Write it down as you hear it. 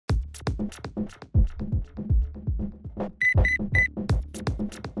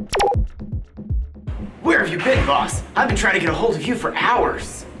Where have you been, boss? I've been trying to get a hold of you for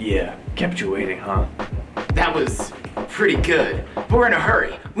hours. Yeah, kept you waiting, huh? That was pretty good, but we're in a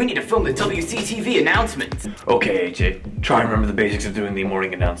hurry. We need to film the WCTV announcements. Okay, AJ, try and remember the basics of doing the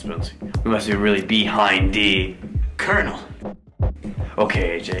morning announcements. We must be really behind D. Colonel.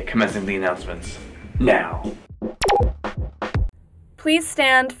 Okay, AJ, commencing the announcements. Now. Please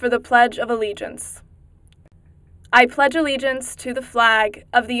stand for the Pledge of Allegiance. I pledge allegiance to the flag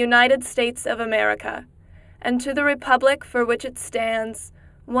of the United States of America, and to the republic for which it stands,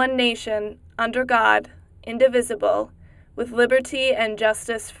 one nation, under God, indivisible, with liberty and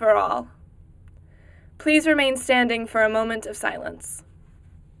justice for all. Please remain standing for a moment of silence.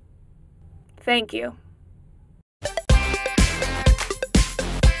 Thank you.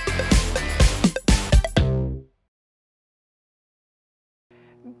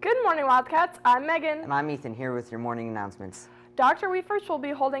 Good morning, Wildcats. I'm Megan. And I'm Ethan, here with your morning announcements. Dr. Weefers will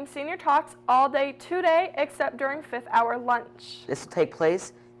be holding senior talks all day today, except during 5th hour lunch. This will take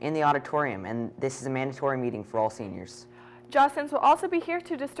place in the auditorium, and this is a mandatory meeting for all seniors. Justin's will also be here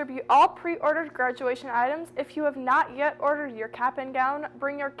to distribute all pre-ordered graduation items. If you have not yet ordered your cap and gown,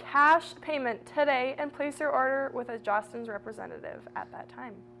 bring your cash payment today and place your order with a Justin's representative at that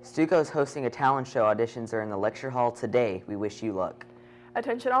time. Stuco is hosting a talent show. Auditions are in the lecture hall today. We wish you luck.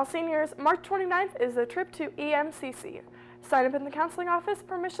 Attention all seniors, March 29th is the trip to EMCC. Sign up in the counseling office.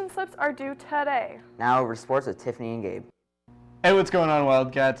 Permission slips are due today. Now over to sports with Tiffany and Gabe. Hey, what's going on,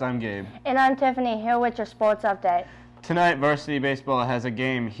 Wildcats? I'm Gabe. And I'm Tiffany, here with your sports update. Tonight, varsity baseball has a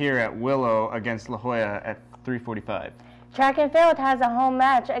game here at Willow against La Jolla at 3:45. Track and field has a home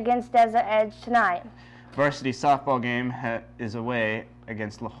match against Desert Edge tonight. Varsity softball game is away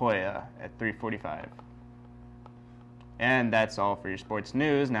against La Jolla at 3:45. And that's all for your sports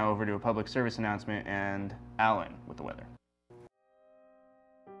news. Now over to a public service announcement and Alan with the weather.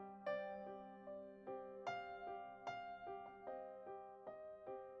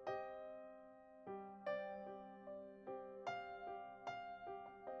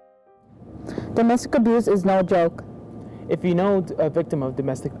 Domestic abuse is no joke. If you know a victim of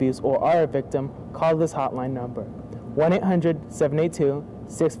domestic abuse or are a victim, call this hotline number,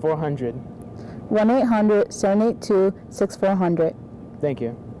 1-800-782-6400. 1-800-782-6400. Thank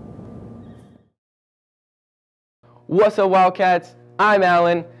you. What's up, Wildcats? I'm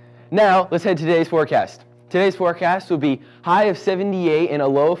Alan. Now, let's head to today's forecast. Today's forecast will be high of 78 and a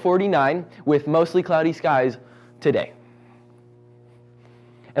low of 49 with mostly cloudy skies today.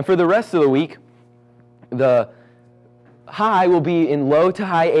 And for the rest of the week, the high will be in low to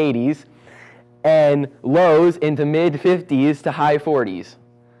high 80s and lows into mid 50s to high 40s.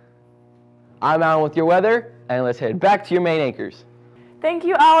 I'm Alan with your weather, and let's head back to your main anchors. Thank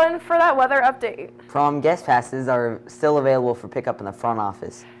you, Alan, for that weather update. Prom guest passes are still available for pickup in the front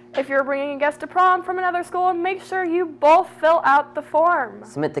office. If you're bringing a guest to prom from another school, make sure you both fill out the form.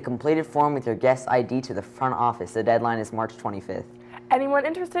 Submit the completed form with your guest ID to the front office. The deadline is March 25th. Anyone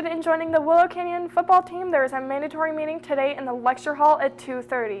interested in joining the Willow Canyon football team, there is a mandatory meeting today in the lecture hall at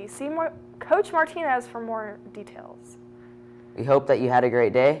 2:30. See Coach Martinez for more details. We hope that you had a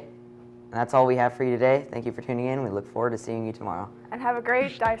great day. And that's all we have for you today. Thank you for tuning in. We look forward to seeing you tomorrow. And have a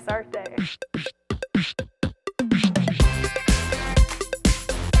great Dysart day.